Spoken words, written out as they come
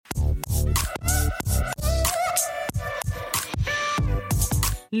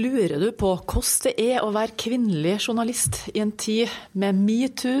Lurer du på hvordan det er å være kvinnelig journalist i en tid med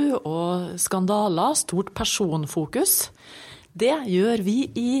MeToo og skandaler, stort personfokus? Det gjør vi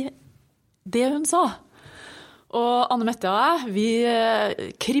i Det hun sa. Og Anne Mette og jeg, vi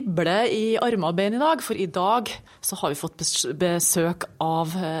kribler i armer og bein i dag, for i dag så har vi fått besøk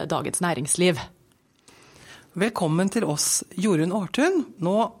av Dagens Næringsliv. Velkommen til oss, Jorunn Aartun.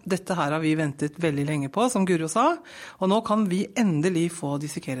 Dette her har vi ventet veldig lenge på, som Guro sa, og nå kan vi endelig få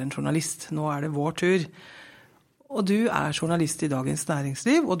dissekere en journalist. Nå er det vår tur. Og du er journalist i Dagens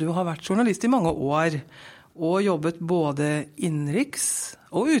Næringsliv, og du har vært journalist i mange år, og jobbet både innenriks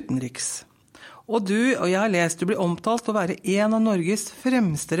og utenriks. Og jeg har lest, du blir omtalt å være en av Norges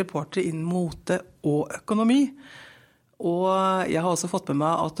fremste reportere innen mote og økonomi. Og jeg har også fått med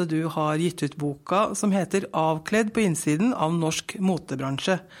meg at du har gitt ut boka som heter Avkledd på innsiden av norsk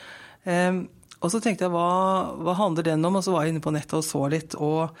motebransje. Og så tenkte jeg, hva handler den om? Og så var jeg inne på nettet og så litt.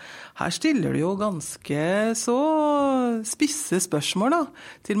 Og her stiller du jo ganske så spisse spørsmål da,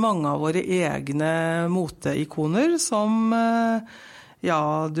 til mange av våre egne moteikoner som...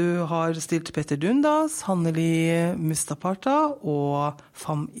 Ja, du har stilt Petter Dundas, Hanneli Mustaparta og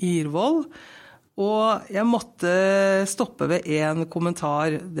Fam Irvoll. Og jeg måtte stoppe ved en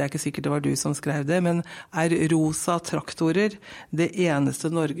kommentar, det er ikke sikkert det var du som skrev det, men er rosa traktorer det eneste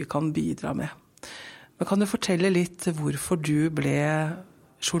Norge kan bidra med? Men kan du fortelle litt hvorfor du ble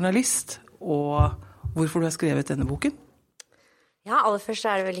journalist, og hvorfor du har skrevet denne boken? Ja, aller først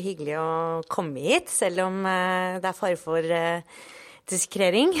er det veldig hyggelig å komme hit, selv om det er fare for...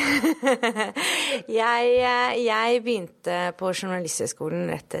 diskrering. jeg begynte på journalisthøgskolen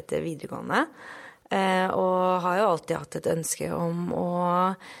rett etter videregående, og har jo alltid hatt et ønske om å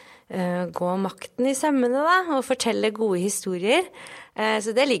gå makten i sømmene da, og fortelle gode historier.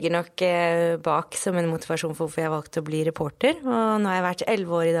 Så det ligger nok bak som en motivasjon for hvorfor jeg valgte å bli reporter. Og nå har jeg vært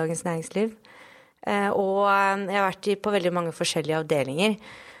 11 år i Dagens Næringsliv, og jeg har vært på veldig mange forskjellige avdelinger.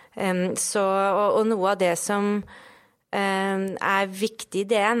 Og noe av det som er viktig i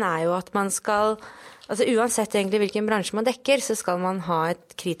det er jo at man skal, altså uansett egentlig hvilken bransje man dekker, så skal man ha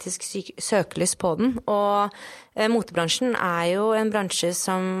et kritisk søkelys på den, og motebransjen er jo en bransje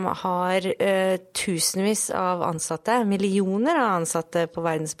som har tusenvis av ansatte, millioner av ansatte på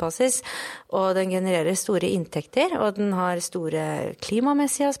verdensbasis, og den genererer store inntekter, og den har store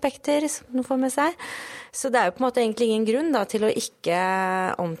klimamessige aspekter som den får med seg. Så det er jo på en måte egentlig ingen grunn da, til å ikke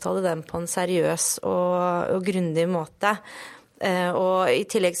omtale dem på en seriøs og grundig måte. Og i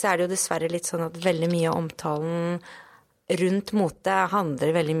tillegg så er det jo dessverre litt sånn at veldig mye av omtalen rundt mote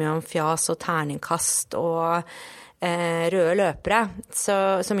handler veldig mye om fjas og terningkast og røde løpere.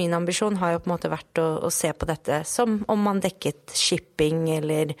 Så min ambisjon har jo på en måte vært å se på dette som om man dekket shipping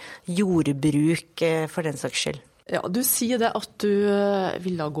eller jordbruk for den saks skyld. Ja, du sier det at du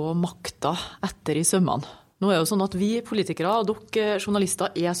ville gå makta etter i sømmene. Nå er det jo sånn at vi politikere og dere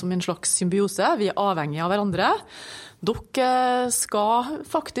journalister er som en slags symbiose. Vi er avhengige av hverandre. Dere skal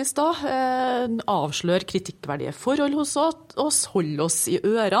faktisk da avsløre kritikkverdige forhold hos oss, holde oss i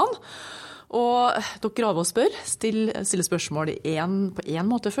ørene. Og dere av oss spør, stille spørsmål på en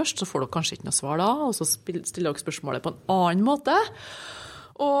måte først, så får dere kanskje ikke noe svar da, og så stiller dere spørsmålet på en annen måte.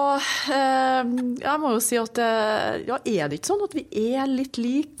 Og jeg må jo si at ja, er det ikke sånn at vi er litt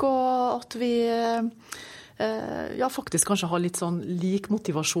like, og at vi ja, faktisk kanskje har litt sånn lik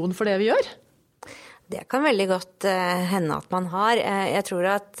motivasjon for det vi gjør? Det kan veldig godt hende at man har. Jeg tror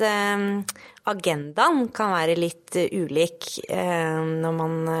at agendaen kan være litt ulik når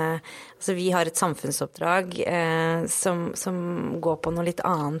man... Altså vi har et samfunnsoppdrag som går på noe litt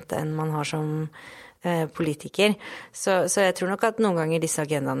annet enn man har som politiker. Så jeg tror nok at noen ganger disse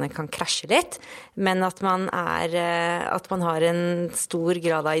agendaene kan krasje litt, men at man har en stor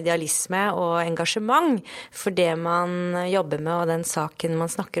grad av idealisme og engasjement for det man jobber med og den saken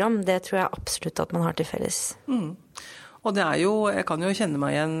man snakker om, det tror jeg absolutt at man har til felles. Og det er jo, jeg kan jo kjenne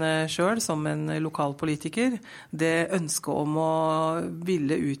meg igjen selv som en lokalpolitiker, det ønsket om å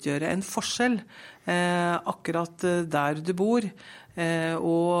ville utgjøre en forskjell akkurat der du bor.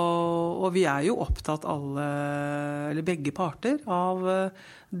 Og vi er jo opptatt eller begge parter av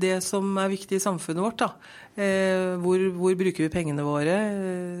det som er viktig i samfunnet vårt da. Hvor bruker vi pengene våre,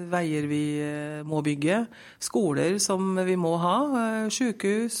 veier vi må bygge, skoler som vi må ha,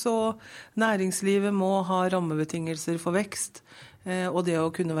 sykehus og næringslivet må ha rammebetingelser for vekst, og det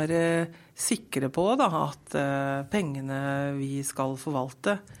å kunne være sikre på da, at pengene vi skal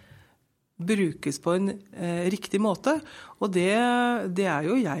forvalte brukes på en riktig måte, og det er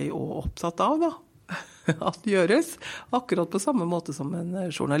jo jeg også opptatt av da, at gjøres akkurat på samme måte som en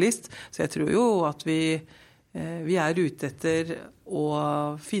journalist. Så jeg tror jo at vi vi ute etter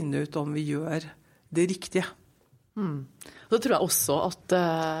å finne ut om vi gjør det riktige. Så tror jeg også at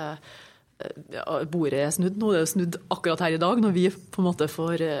bordet snudd. Nå det snudd akkurat her i dag, når vi på en måte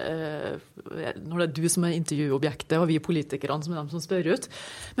får når det du som intervjuobjektet, og vi politikerne som de som spør ut.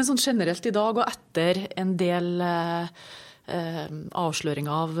 Men sånn generelt i dag, og etter en del avsløring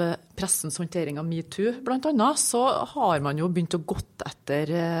av pressens håndtering av MeToo, blant annet, så har man jo begynt å gått etter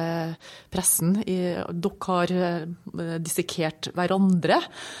pressen. Dere har dissekert hverandre,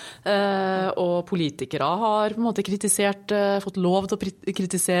 og politikere har på en måte fått lov til å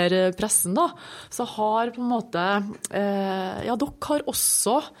kritisere pressen da. Så har på en måte, dere har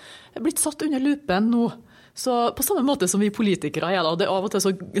også blitt satt under lupen nå. Så på samme måte som vi politikere da, og av og til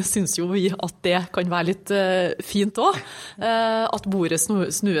så synes jo vi at det kan være litt fint også, at bordet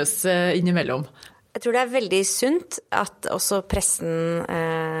snues innimellom. Jeg tror det veldig sunt at også pressen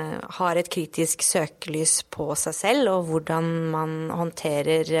har et kritisk søkelys på seg selv, og hvordan man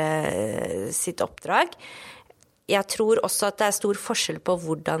håndterer sitt oppdrag. Jeg tror også at det stor forskjell på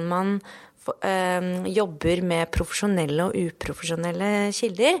hvordan man jobber med profesjonelle og uprofesjonelle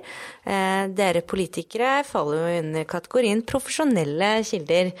kilder. Dere politikere faller jo under kategorien profesjonelle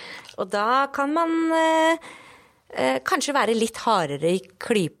kilder, og da kan man kanskje være litt hardere i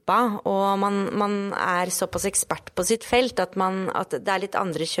klypa, og man såpass ekspert på sitt felt at det litt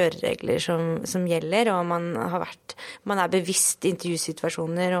andre kjøreregler som gjelder, og man bevisst i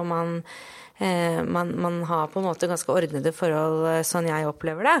intervjusituasjoner, og man har på en måte ganske ordnede forhold, sånn jeg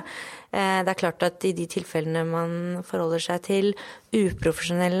opplever det. Det klart at i de tilfellene man forholder seg til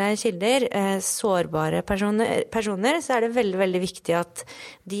uprofesjonelle kilder, sårbare personer, så det veldig, veldig viktig at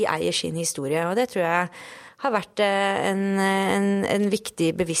de eier sin historie, og det tror jeg har vært en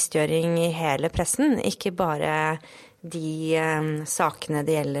viktig bevisstgjøring i hele pressen, ikke bare de sakene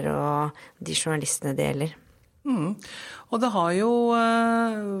det gjelder og de journalistene det gjelder. Og det har jo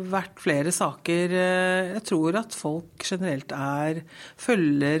vært flere saker. Jeg tror at folk generelt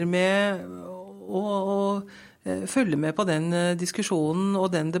følger med og følger med på den diskusjonen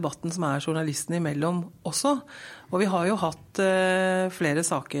og den debatten som journalistene imellom også. Og vi har jo hatt flere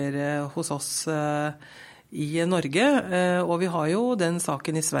saker hos oss i Norge, og vi har jo den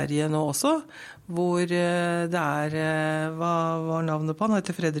saken i Sverige nå også, hvor det hva var navnet på? Han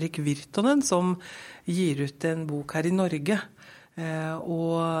heter Fredrik Virtanen, som gir ut en bok her i Norge,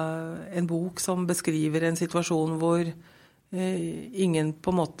 og en bok som beskriver en situasjon hvor ingen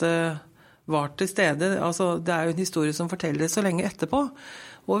på en måte var til stede. Altså, det jo en historie som fortelles så lenge etterpå.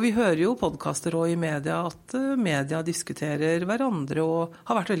 Og vi hører jo podcaster og i media at media diskuterer hverandre og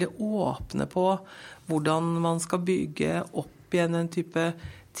har vært veldig åpne på hvordan man skal bygge opp igjen en type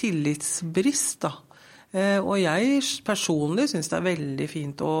tillitsbrist da. Og jeg personlig synes det veldig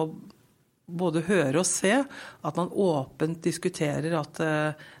fint å både høre og se at man åpent diskuterer at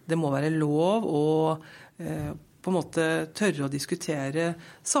det må være lov å på en måte tørre å diskutere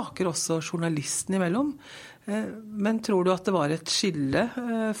saker også journalisten imellom. Men tror du at det var et skille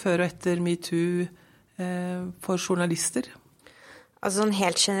før og etter MeToo for journalister? Altså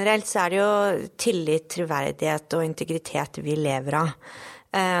helt generelt så det jo tillit, troverdighet og integritet vi lever av.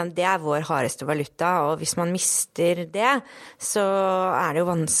 Det vår hardeste valuta, og hvis man mister det, så det jo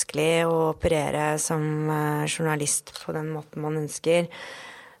vanskelig å operere som journalist på den måten man ønsker.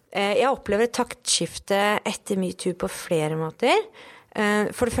 Jeg opplever et taktskifte etter MeToo på flere måter.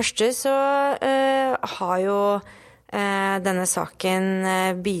 For det første så har jo denne saken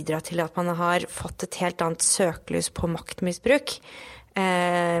bidratt til at man har fått et helt annet søkelys på maktmisbruk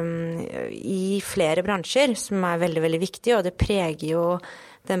i flere bransjer, som veldig, veldig viktig, og det preger jo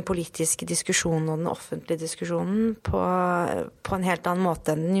den politiske diskusjonen og den offentlige diskusjonen på en helt annen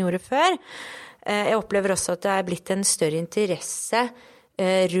måte enn den gjorde før. Jeg opplever også at det blitt en større interesse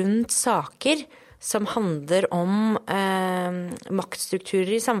rundt saker som handler om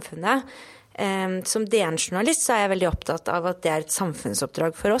maktstrukturer i samfunnet. Som DN-journalist så jeg veldig opptatt av at det et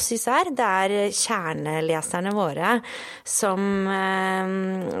samfunnsoppdrag for oss især. Det kjerneleserne våre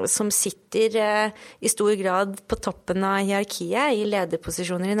som sitter i stor grad på toppen av hierarkiet i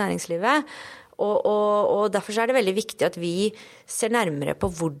lederposisjoner i næringslivet. Og derfor så det veldig viktig at vi ser nærmere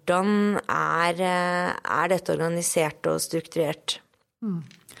på hvordan dette organisert og strukturert.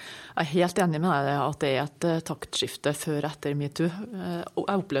 Jeg helt enig med deg at det et taktskifte før og etter MeToo. Og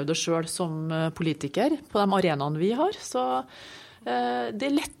jeg opplevde det selv som politiker på de arenaene vi har, så Det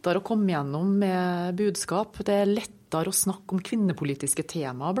lettere å komme gjennom med budskap. Det lettere å snakke om kvinnepolitiske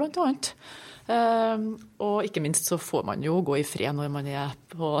temaer, blant annet. Og ikke minst så får man jo gå i fred når man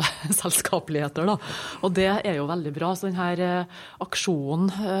på selskapeligheter, da. Og det jo veldig bra. Så denne aksjonen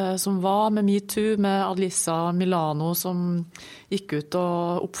som var med MeToo, med Alyssa Milano som gikk ut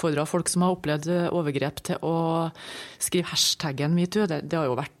og oppfordret folk som har opplevd overgrep til å skrive hashtaggen MeToo, det har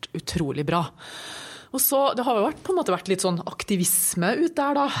jo vært utrolig bra. Og så, det har jo på en måte vært litt sånn aktivisme ut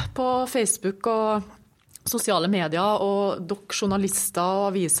der da, på Facebook og sosiale medier, og dere journalister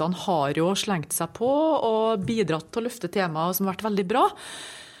og avisene har jo slengt seg på og bidratt til å løfte temaer som har vært veldig bra.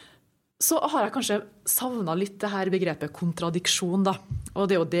 Så har jeg kanskje savnet litt det her begrepet kontradiksjon da. Og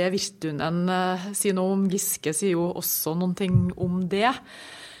det jo det Virtunen sier noe om. Giske sier jo også noen ting om det.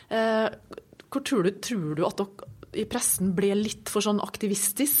 Hvor tror du at dere i pressen ble litt for sånn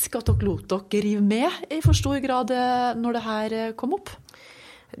aktivistisk, at dere lot dere rive med i for stor grad når det her kom opp?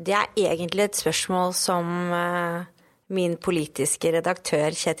 Det egentlig et spørsmål som min politiske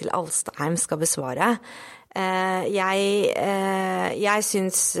redaktør Kjetil Alstheim skal besvare. Jeg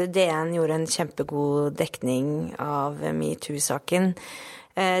synes DN gjorde en kjempegod dekning av MeToo-saken.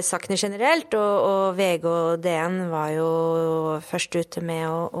 Sakene generelt, og VG og DN var jo først ute med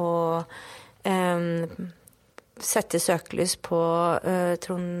å sette søkelys på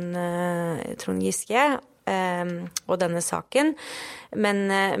Trond Giske og denne saken.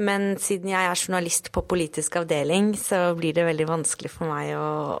 Men siden jeg journalist på politisk avdeling, så blir det veldig vanskelig for meg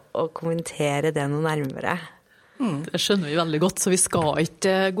å kommentere det noe nærmere. Det skjønner vi veldig godt, så vi skal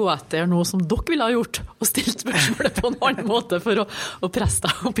ikke gå etter noe som dere ville ha gjort, og stilt spørsmålet på en annen måte for å presse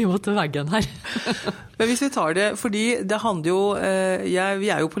deg opp imot veggen her. Men hvis vi tar det, fordi det handler jo, vi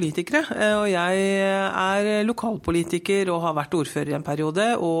jo politikere, og jeg lokalpolitiker og har vært ordfører i en periode,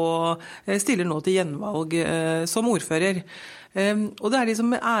 og stiller nå til gjenvalg som ordfører. Og det liksom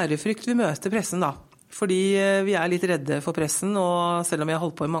med ærefrykt vi møter pressen da. Fordi vi litt redde for pressen, og selv om jeg har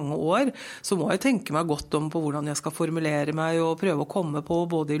holdt på i mange år, så må jeg tenke meg godt om på hvordan jeg skal formulere meg og prøve å komme på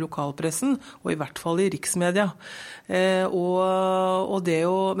både i lokalpressen og i hvert fall i riksmedia.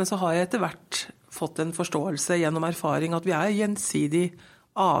 Men så har jeg etter hvert fått en forståelse gjennom erfaring at vi gjensidig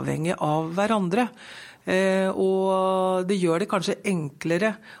avhengig av hverandre. Og det gjør det kanskje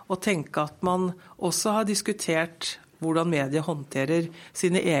enklere å tenke at man også har diskutert hvordan medier håndterer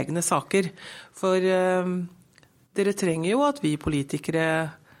sine egne saker. For dere trenger jo at vi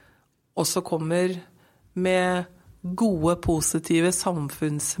politikere også kommer med gode, positive,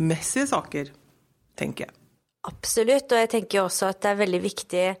 samfunnsmessige saker, tenker jeg. Absolutt, og jeg tenker også at det veldig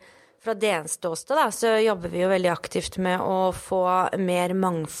viktig fra DNs ståsted, så jobber vi jo veldig aktivt med å få mer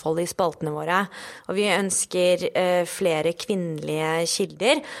mangfold i spaltene våre. Og vi ønsker flere kvinnelige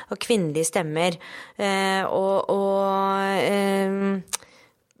kilder og kvinnelige stemmer.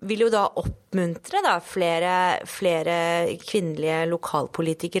 Vil jo da oppmuntre flere kvinnelige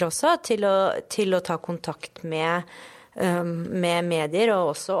lokalpolitikere også til å ta kontakt med medier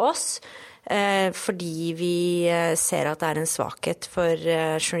og også oss. Fordi vi ser at det en svakhet for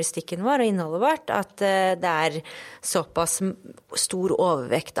journalistikken vår og innholdet vårt, at det såpass stor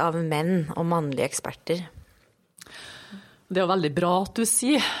overvekt av menn og mannlige eksperter. Det veldig bra at du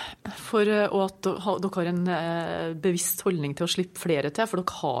sier, og at dere har en bevisst holdning til å slippe flere til, for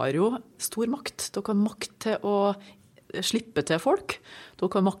dere har jo stor makt. Dere har makt til å slippe til folk.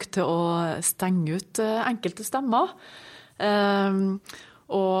 Dere har makt til å stenge ut enkelte stemmer.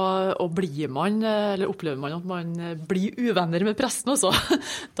 Og blir man, eller opplever man at man blir uvenner med pressen også,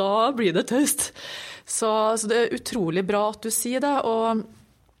 da blir det tøyst. Så det utrolig bra at du sier det, og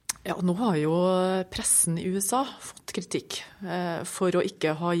ja, nå har jo pressen i USA fått kritikk for å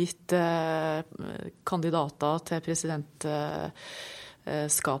ikke ha gitt kandidater til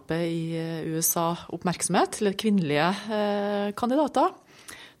presidentskapet i USA oppmerksomhet, eller kvinnelige kandidater.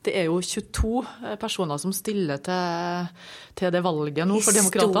 Det jo 22 personer som stiller til det valget nå for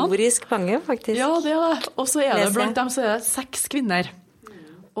demokratene. Historisk mange, faktisk. Ja, det det. Og så det blant dem så det 6 kvinner.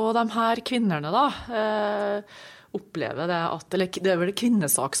 Og de her kvinnerne da, opplever det at, eller det vel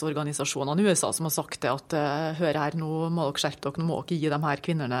kvinnesaksorganisasjonene i USA som har sagt det, at hør her, nå må dere skjerpe dere, nå må dere gi de her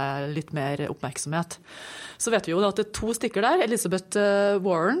kvinnerne litt mer oppmerksomhet. Så vet vi jo at det 2 stykker der, Elizabeth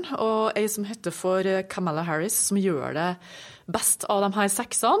Warren og en som heter for Kamala Harris, som gjør det best av de her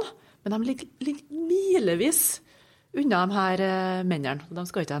 6-ene, men de ligger milevis unna de her mennene. De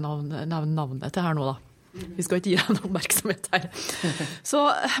skal ikke nevne navnet til her nå da. Vi skal ikke gi dem oppmerksomhet her. Så,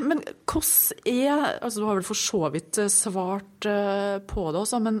 men hvordan altså du har vel for så vidt svart på det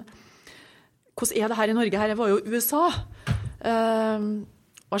også, men hvordan det her i Norge? Her var jo USA.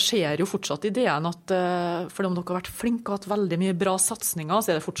 Og jeg ser jo fortsatt ideen at for om dere har vært flinke og hatt veldig mye bra satsninger,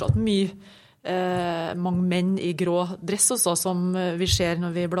 så er det fortsatt mange menn i grå dress også, som vi ser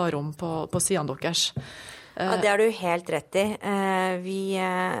når vi blar om på sidene deres. Ja, det har du helt rett i.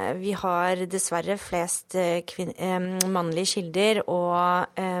 Vi har dessverre flest mannlige kilder og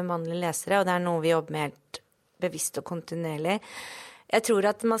mannlige lesere, og det er noe vi jobber med helt bevisst og kontinuerlig. Jeg tror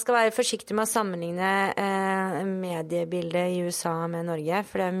at man skal være forsiktig med å sammenligne mediebildet i USA med Norge,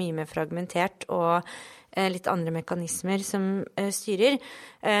 for det er mye mer fragmentert og litt andre mekanismer som styrer.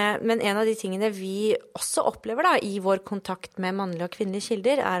 Men en av de tingene vi også opplever da, i vår kontakt med mannlige og kvinnelige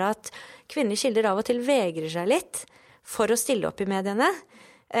kilder, er at kvinnelige kilder av og til vegrer seg litt for å stille opp i mediene.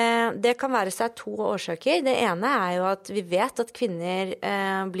 Det kan være seg 2 årsaker. Det ene er jo at vi vet at kvinner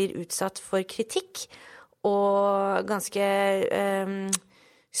blir utsatt for kritikk, og ganske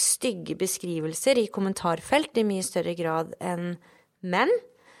stygge beskrivelser i kommentarfelt i mye større grad enn menn.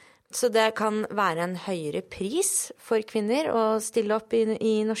 Så det kan være en høyere pris for kvinner å stille opp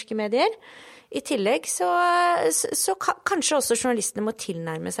i norske medier. I tillegg så kanskje også journalistene må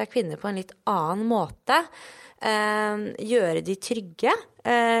tilnærme seg kvinner på en litt annen måte. Gjøre de trygge,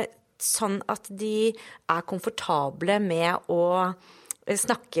 sånn at de er komfortable med å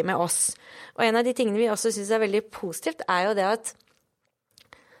snakke med oss. Og en av de tingene vi også synes er veldig positivt, er jo det at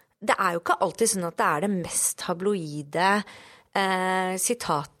det er jo ikke alltid sånn at det er det mest tabloide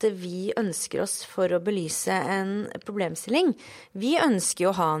sitatet vi ønsker oss for å belyse en problemstilling. Vi ønsker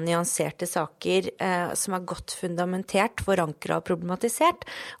jo å ha nyanserte saker som er godt fundamentert, forankret og problematisert.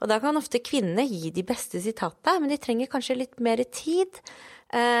 Og da kan ofte kvinnene gi de beste sitatene, men de trenger kanskje litt mer tid.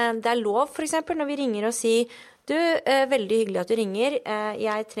 Det er lov, for eksempel, når vi ringer og sier du, veldig hyggelig at du ringer.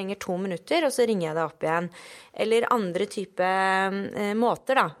 Jeg trenger 2 minutter, og så ringer jeg deg opp igjen. Eller andre type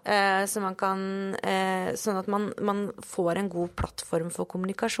måter, da, så man kan, sånn at man får en god plattform for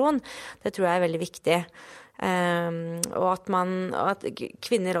kommunikasjon. Det tror jeg er veldig viktig. Og at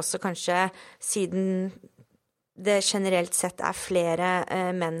kvinner også kanskje, siden det generelt sett er flere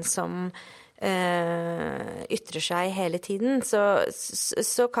menn som ytrer seg hele tiden, så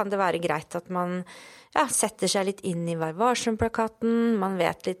kan det være greit at man setter seg litt inn i Vær varsom-plakaten, man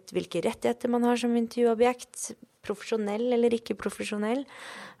vet litt hvilke rettigheter man har som intervjuobjekt, profesjonell eller ikke profesjonell,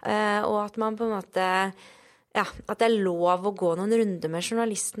 og at man på en måte, at det er lov å gå noen runder med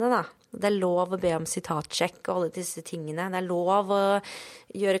journalistene da. Det er lov å be om sitatsjekk og alle disse tingene. Det er lov å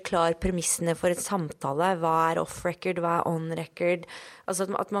gjøre klar premissene for et samtale. Hva er off-record, hva er on-record?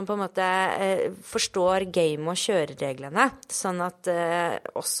 Altså at man på en måte forstår game- og kjørereglene, sånn at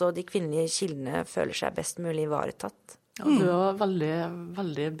også de kvinnelige kildene føler seg best mulig ivaretatt. Ja, det var veldig,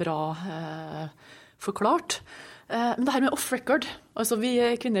 veldig bra forklart. Men det her med off-record, altså vi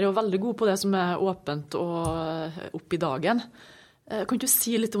kvinner er jo veldig gode på det som er åpent og opp i dagen. Kan du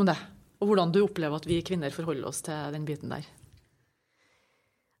si litt om det? Og hvordan du opplever at vi kvinner forholder oss til den biten der?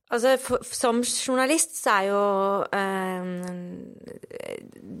 Altså, som journalist så er jo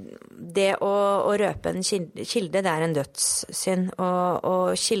det å røpe en kilde, det er en dødssynd,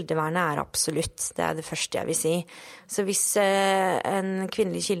 og kildevernet er absolutt, det er det første jeg vil si. Så hvis en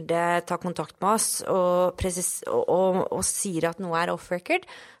kvinnelig kilde tar kontakt med oss og sier at noe er off-record,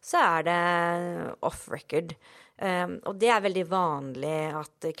 så er det off-record. Og det er veldig vanlig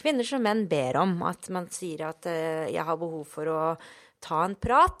at kvinner som menn ber om, at man sier at jeg har behov for å ta en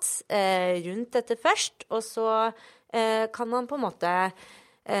prat rundt dette først, og så kan man på en måte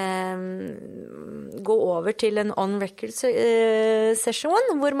gå over til en on-record-sesjon,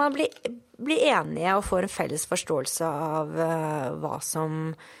 hvor man blir enige og får en felles forståelse av hva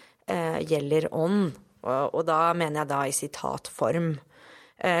som gjelder on, og da mener jeg da i sitatform.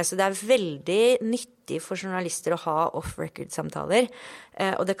 Så det er veldig nyttig for journalister å ha off-record-samtaler,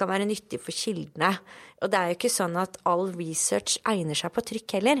 og det kan være nyttig for kildene. Og det er jo ikke sånn at all research egner seg på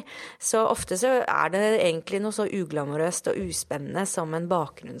trykk heller. Så ofte så er det egentlig noe så uglamorøst og uspennende som en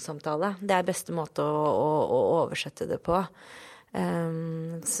bakgrunnssamtale. Det er beste måte å oversette det på.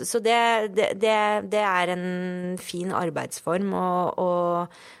 Så det er en fin arbeidsform, og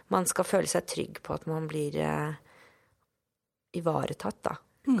man skal føle seg trygg på at man blir ivaretatt da.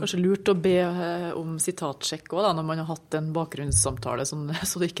 Kanskje lurt å be om sitatsjekk også, da, når man har hatt en bakgrunnssamtale,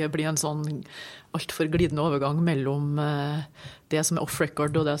 så det ikke blir en sånn alt for glidende overgang mellom det som er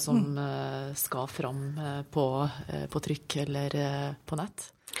off-record og det som skal fram på trykk eller på nett.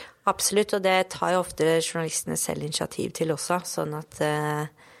 Absolutt, og det tar jo ofte journalistene selv initiativ til også, sånn at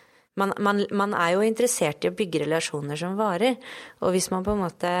man er jo interessert i å bygge relasjoner som varer, og hvis man på en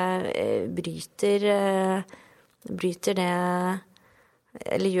måte bryter det,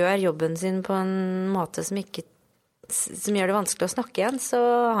 eller gjør jobben sin på en måte som ikke som gjør det vanskelig å snakke igjen, så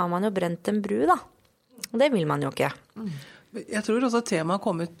har man jo brent en bru da. Og det vil man jo ikke. Jeg tror også temaet har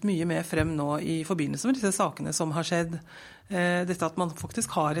kommet mye mer frem nå i forbindelse med disse sakene som har skjedd. Dette at man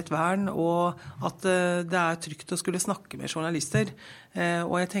faktisk har et vern, og at det trygt å skulle snakke med journalister.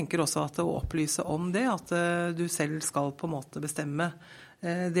 Og jeg tenker også at å opplyse om det, at du selv skal på en måte bestemme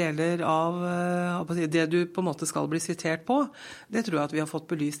deler av det du på en måte skal bli sitert på, det tror jeg at vi har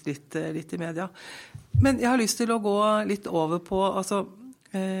fått belyst litt i media. Men jeg har lyst til å gå litt over på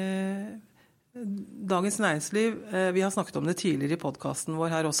Dagens Næringsliv. Vi har snakket om det tidligere i podcasten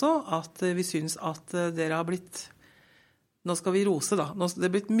vår her også, at vi synes at dere har blitt, nå skal vi rose da, det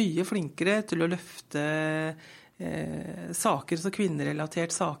har blitt mye flinkere til å løfte saker, så kvinnerelatert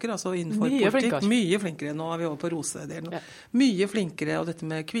saker, altså innenfor politikk. Mye flinkere. Nå er vi over på rosedelen. Ja. Mye flinkere, og dette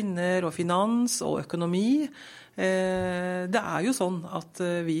med kvinner og finans og økonomi. Det jo sånn at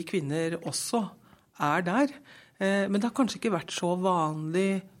vi kvinner også der. Men det har kanskje ikke vært så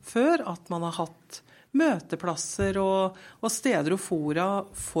vanlig før at man har hatt møteplasser og steder og fora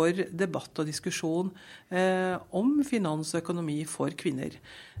for debatt og diskusjon om finans og økonomi for kvinner.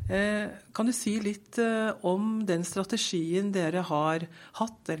 Kan du si litt om den strategien dere har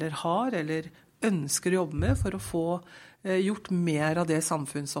hatt eller ønsker å jobbe med for å få gjort mer av det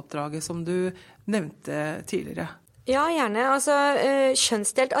samfunnsoppdraget som du nevnte tidligere? Ja, gjerne.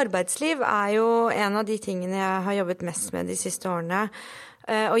 Kjønnsdelt arbeidsliv jo en av de tingene jeg har jobbet mest med de siste årene.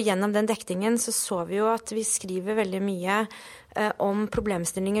 Og gjennom den dekningen så vi jo at vi skriver veldig mye om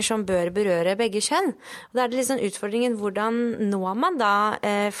problemstillinger som bør berøre begge kjønn. Og da det litt sånn utfordringen, hvordan når man da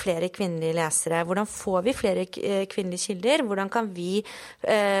flere kvinnelige lesere? Hvordan får vi flere kvinnelige kilder? Hvordan kan vi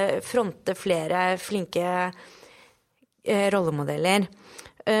fronte flere flinke rollemodeller?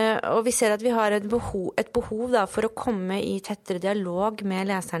 Og vi ser at vi har et behov da, for å komme i tettere dialog med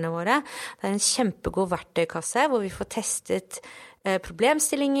leserne våre. Det en kjempegod verktøykasse hvor vi får testet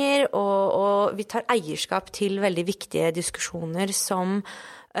problemstillinger, og vi tar eierskap til veldig viktige diskusjoner som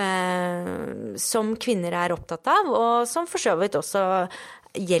kvinner opptatt av, og som for så vidt også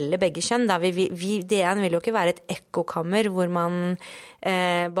gjelder begge kjønn. DN vil jo ikke være et ekkokammer hvor man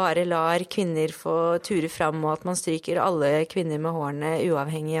bare lar kvinner få ture fram, og at man stryker alle kvinner med hårene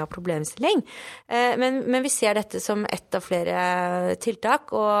uavhengig av problemstilling. Men vi ser dette som ett av flere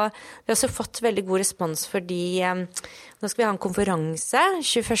tiltak, og vi har også fått veldig god respons fordi nå skal vi ha en konferanse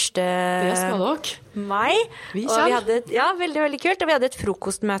 21. mai. Vi og vi hadde veldig, veldig kult. Og vi hadde et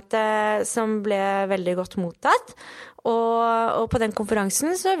frokostmøte som ble veldig godt mottatt. Og på den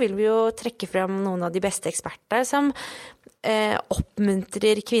konferansen så vil vi jo trekke frem noen av de beste eksperter som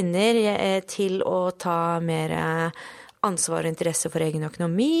oppmuntrer kvinner til å ta mer ansvar og interesse for egen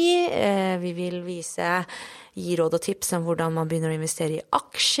økonomi. Vi vil gi råd og tips om hvordan man begynner å investere i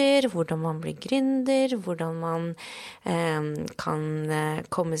aksjer, hvordan man blir gründer, hvordan man kan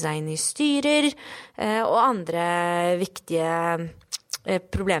komme seg inn i styrer, og andre viktige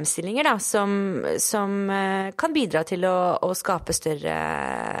problemstillinger da, som kan bidra til å skape større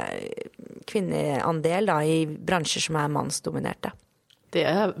kvinneandel da, i bransjer som mannsdominerte. Det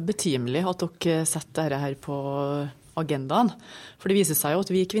betimelig at dere setter dette her på agendaen. For det viser seg jo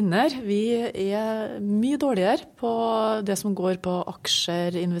at vi kvinner, vi mye dårligere på det som går på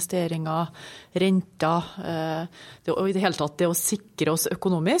aksjer, investeringer, renter, og i det hele tatt det å sikre oss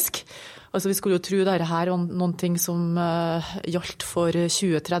økonomisk. Altså vi skulle jo tro dette her var noen ting som gjaldt for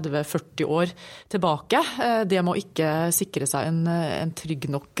 20-30-40 år tilbake. Det må ikke sikre seg en trygg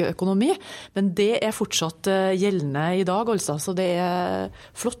nok økonomi, men det fortsatt gjeldende i dag altså. Så det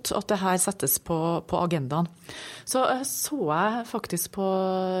flott at det her settes på agendaen. Så jeg faktisk på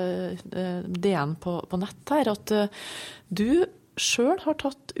DN på nett her at du selv har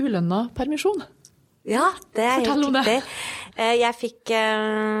tatt ulønnet permisjon. Ja, det helt riktig. Jeg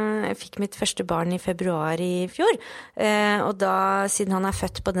fikk mitt første barn i februar i fjor, og da, siden han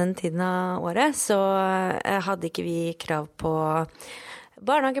født på den tiden av året, så hadde ikke vi krav på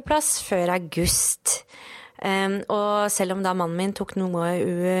barnehageplass før august. Og selv om da mannen min tok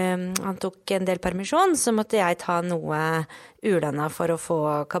han tok en del permisjon, så måtte jeg ta noe ulønnet for å få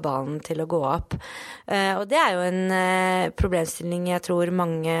kabalen til å gå opp. Og det jo en problemstilling jeg tror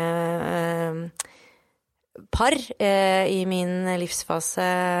mange par i min livsfase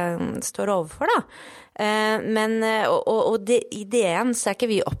står overfor da. Men i DN så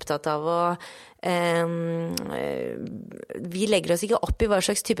ikke vi opptatt av vi legger oss ikke opp i hva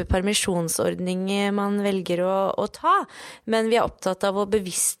slags type permisjonsordning man velger å ta, men vi opptatt av å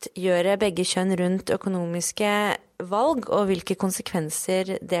bevisstgjøre begge kjønn rundt økonomiske valg og hvilke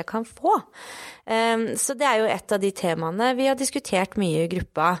konsekvenser det kan få. Så det jo et av de temaene vi har diskutert mye i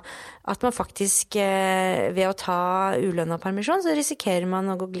gruppa, at man faktisk ved å ta ulønnet permisjon så risikerer man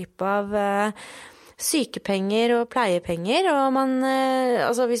å gå glipp av sykepenger og pleiepenger, og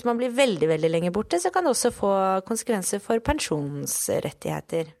altså hvis man blir veldig, veldig lenge borte, så kan det også få konsekvenser for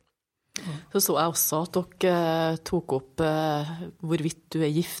pensjonsrettigheter. Så jeg også at dere tok opp hvorvidt du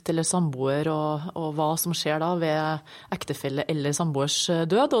gift eller samboer, og hva som skjer da ved ektefelle eller samboers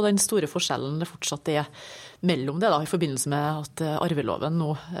død, og den store forskjellen det fortsatt mellom det da, i forbindelse med at arveloven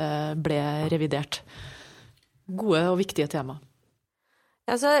nå ble revidert. Gode og viktige tema.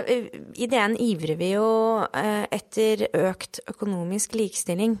 Altså, i DN ivrer vi jo etter økt økonomisk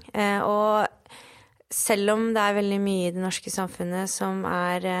likestilling, og selv om det veldig mye i det norske samfunnet som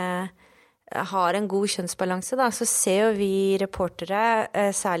har en god kjønnsbalanse, da, så ser jo vi reportere,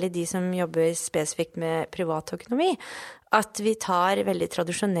 særlig de som jobber spesifikt med privatøkonomi, at vi tar veldig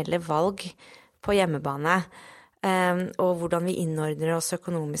tradisjonelle valg på hjemmebane, og hvordan vi innordner oss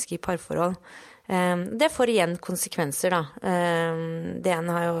økonomisk i parforhold. Det får igjen konsekvenser, da. DN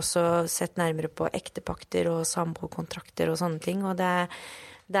har jo også sett nærmere på ektepakter og samboerkontrakter og sånne ting, og der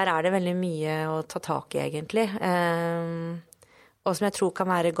det veldig mye å ta tak i, egentlig. Og som jeg tror kan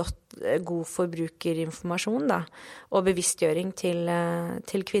være god forbrukerinformasjon, da, og bevisstgjøring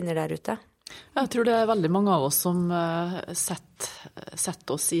til kvinner der ute. Jeg tror det veldig mange av oss som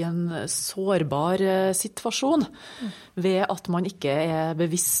setter oss i en sårbar situasjon ved at man ikke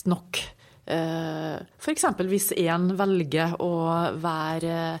bevisst nok. For eksempel hvis en velger å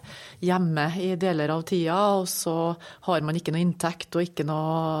være hjemme i deler av tida, og så har man ikke noe inntekt og ikke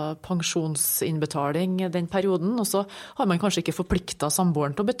noe pensjonsinnbetaling den perioden, og så har man kanskje ikke forpliktet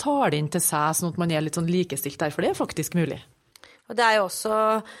samboeren til å betale inn til seg, sånn at man litt sånn likestilt der, for det faktisk mulig. Og det jo også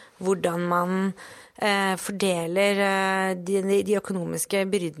hvordan man fordeler de økonomiske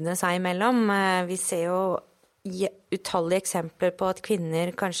byrdene seg imellom. Vi ser jo utallige eksempler på at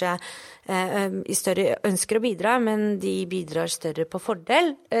kvinner kanskje i større ønsker å bidra, men de bidrar større på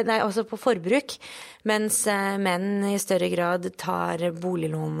også på forbruk, mens menn i større grad tar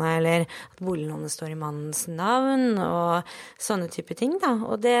boliglånet, eller at boliglånet står i mannens navn, og sånne type ting, da.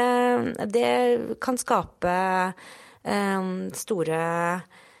 Og det kan skape store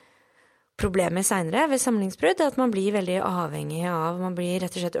problemer senere ved samlivsbrudd, at man blir veldig man blir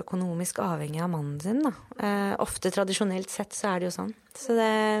rett og slett økonomisk avhengig av mannen sin, da. Ofte tradisjonelt sett så det jo sånn. Så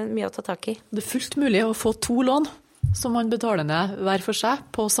det mye å ta tak i. Det fullt mulig å få 2 lån som man betaler ned hver for seg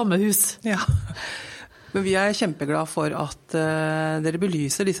på samme hus. Ja, men vi kjempeglad for at dere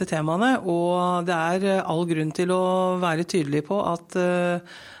belyser disse temaene, og det all grunn til å være tydelig på at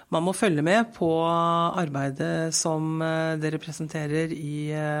man må følge med på arbeidet som dere presenterer i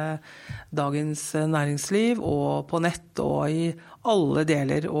Dagens Næringsliv og på nett og i alle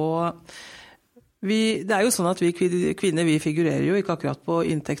deler. Og det jo sånn at vi kvinner vi figurerer jo ikke akkurat på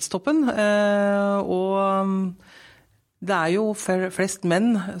inntektstoppen, og det jo flest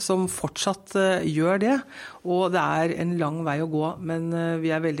menn som fortsatt gjør det, og det en lang vei å gå, men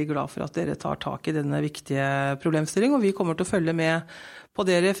vi veldig glad for at dere tar tak i denne viktige problemstillingen, og vi kommer til å følge med på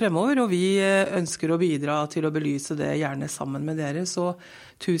dere fremover, og vi ønsker å bidra til å belyse det gjerne sammen med dere. Så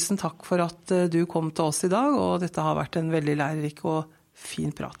tusen takk for at du kom til oss i dag, og dette har vært en veldig lærerik og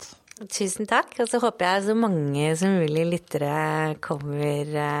fin prat. Tusen takk, og så håper jeg så mange som mulig lyttere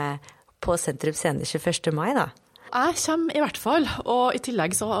kommer på Sentrum Scene 21. mai da. Jeg kommer i hvert fall, og i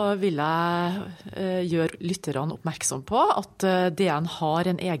tillegg så vil jeg gjøre lytterne oppmerksom på at DN har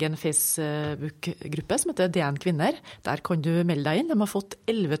en egen Facebook-gruppe som heter DN Kvinner. Der kan du melde deg inn. De har fått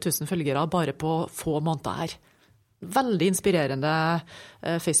 11 000 følgere bare på få måneder her. Veldig inspirerende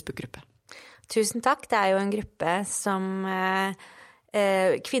Facebook-gruppe. Tusen takk. Det jo en gruppe som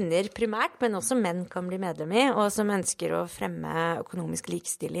kvinner primært, men også menn kan bli medlem i, og som ønsker å fremme økonomisk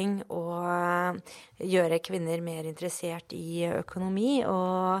likestilling og gjøre kvinner mer interessert i økonomi.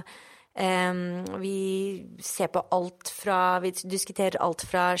 Og vi ser på vi diskuterer alt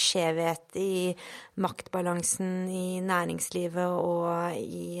fra skjevhet i maktbalansen i næringslivet og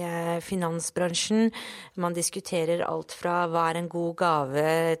i finansbransjen. Man diskuterer alt fra hva en god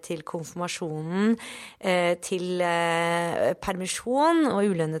gave til konfirmasjonen, til permisjon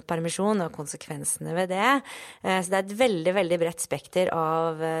og ulønnet permisjon og konsekvensene ved det. Så det et veldig, veldig bredt spekter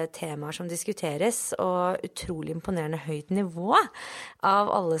av temaer som diskuteres, og utrolig imponerende høyt nivå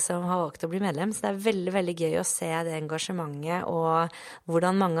av alle som har valgt å bli medlem. Så det veldig, veldig gøy å se det engasjementet og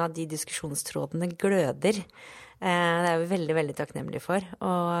hvordan mange av de diskusjonstrådene gløder. Det vi veldig, veldig takknemlige for.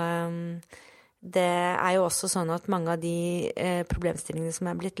 Og det jo også sånn at mange av de problemstillingene som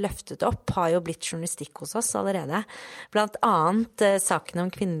blitt løftet opp, har jo blitt journalistikk hos oss allerede. Blant annet saken om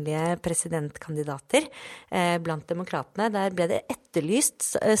kvinnelige presidentkandidater blant demokratene. Der ble det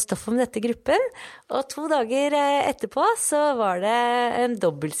etterlyst stoff om dette gruppen, og 2 dager etterpå så var det en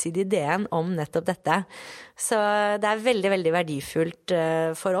dobbeltsidig DN om nettopp dette. Så det veldig, veldig verdifullt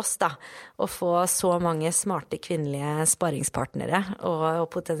for oss da, å få så mange smarte kvinnelige sparringspartnere og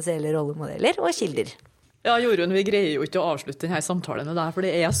potensielle rollemodeller og kilder. Ja, Jorunn, vi greier jo ikke å avslutte denne samtalen med deg, for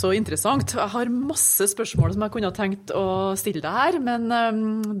det så interessant. Jeg har masse spørsmål som jeg kunne ha tenkt å stille deg her, men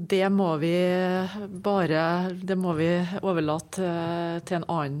det må vi overlate til en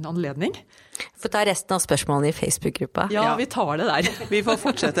annen anledning. Få ta resten av spørsmålene i Facebook-gruppa. Ja, vi tar det der. Vi får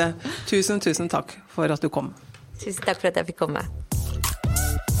fortsette. Tusen takk for at du kom. Tusen takk for at jeg fikk komme.